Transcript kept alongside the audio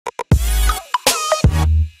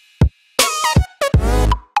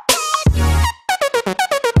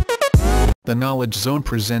the Knowledge Zone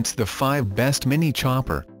presents the 5 best mini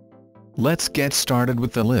chopper. Let's get started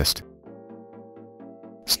with the list.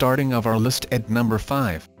 Starting of our list at number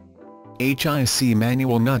 5. HIC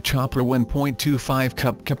Manual Nut Chopper 1.25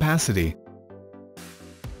 cup capacity.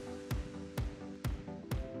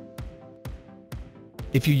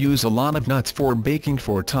 If you use a lot of nuts for baking,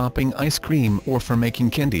 for topping ice cream, or for making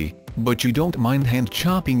candy, but you don't mind hand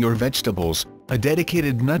chopping your vegetables, a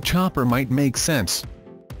dedicated nut chopper might make sense.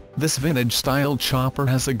 This vintage-style chopper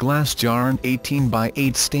has a glass jar and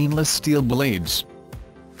 18x8 stainless steel blades.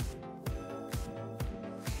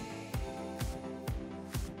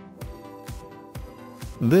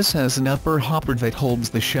 This has an upper hopper that holds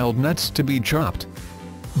the shelled nuts to be chopped.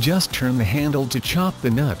 Just turn the handle to chop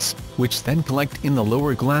the nuts, which then collect in the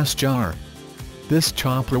lower glass jar. This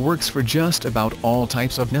chopper works for just about all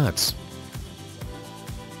types of nuts.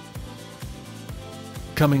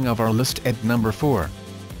 Coming of our list at number 4.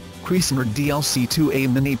 Cuisinart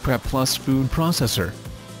DLC2A Mini Prep Plus Food Processor.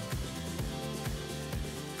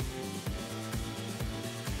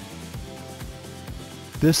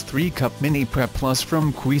 This 3-cup Mini Prep Plus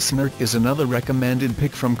from Cuisinart is another recommended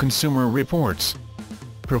pick from Consumer Reports.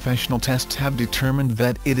 Professional tests have determined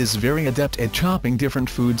that it is very adept at chopping different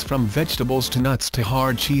foods from vegetables to nuts to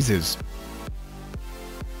hard cheeses.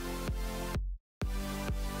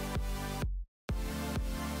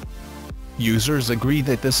 Users agree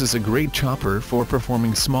that this is a great chopper for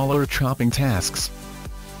performing smaller chopping tasks.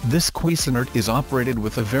 This Cuisinart is operated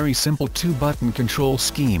with a very simple 2-button control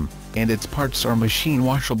scheme, and its parts are machine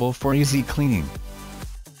washable for easy cleaning.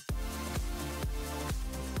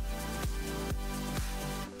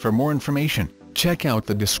 For more information, check out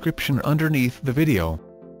the description underneath the video.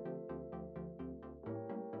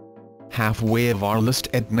 Halfway of our list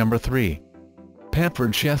at number 3.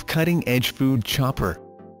 Pampered Chef Cutting Edge Food Chopper.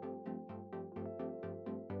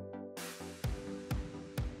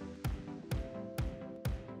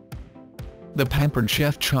 The Pampered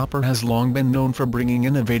Chef Chopper has long been known for bringing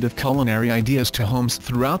innovative culinary ideas to homes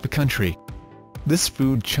throughout the country. This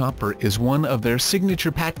food chopper is one of their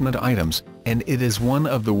signature patented items, and it is one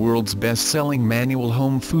of the world's best-selling manual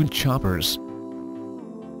home food choppers.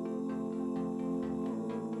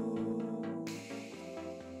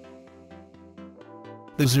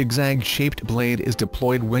 The zigzag-shaped blade is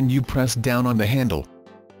deployed when you press down on the handle.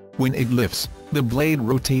 When it lifts, the blade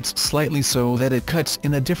rotates slightly so that it cuts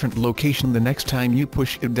in a different location the next time you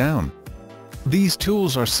push it down. These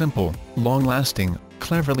tools are simple, long-lasting,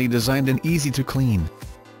 cleverly designed and easy to clean.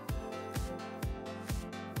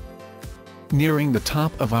 Nearing the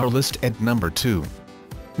top of our list at number 2.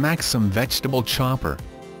 Maxim Vegetable Chopper.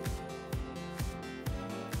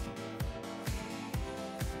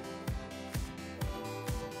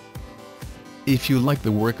 If you like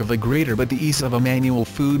the work of a grater but the ease of a manual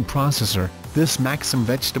food processor, this Maxim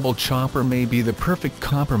Vegetable Chopper may be the perfect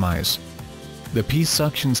compromise. The piece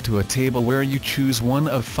suctions to a table where you choose one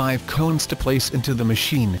of 5 cones to place into the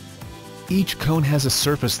machine. Each cone has a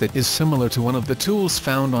surface that is similar to one of the tools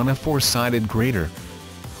found on a 4-sided grater.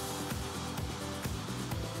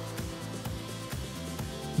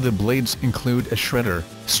 The blades include a shredder,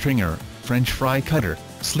 stringer, French fry cutter,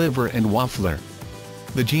 sliver and waffler.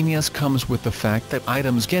 The genius comes with the fact that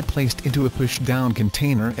items get placed into a push-down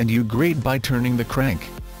container and you grate by turning the crank.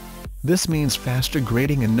 This means faster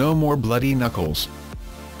grating and no more bloody knuckles.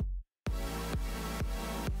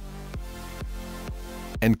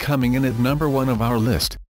 And coming in at number 1 of our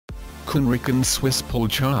list. Kuhnricke Swiss Pull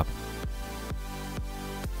Chop.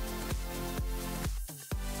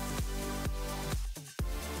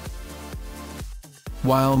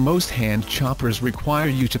 While most hand choppers require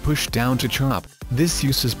you to push down to chop, this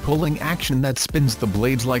uses pulling action that spins the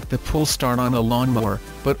blades like the pull start on a lawnmower,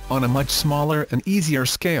 but on a much smaller and easier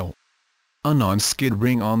scale. A non-skid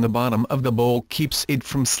ring on the bottom of the bowl keeps it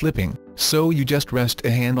from slipping, so you just rest a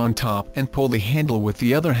hand on top and pull the handle with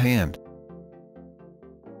the other hand.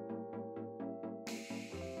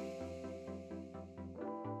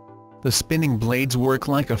 The spinning blades work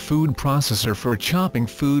like a food processor for chopping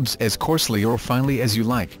foods as coarsely or finely as you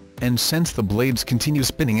like, and since the blades continue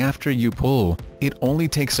spinning after you pull, it only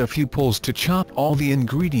takes a few pulls to chop all the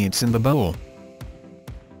ingredients in the bowl.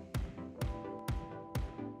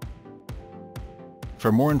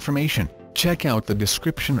 For more information, check out the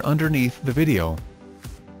description underneath the video.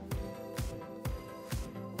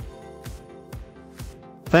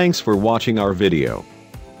 Thanks for watching our video.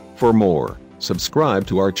 For more, subscribe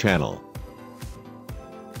to our channel.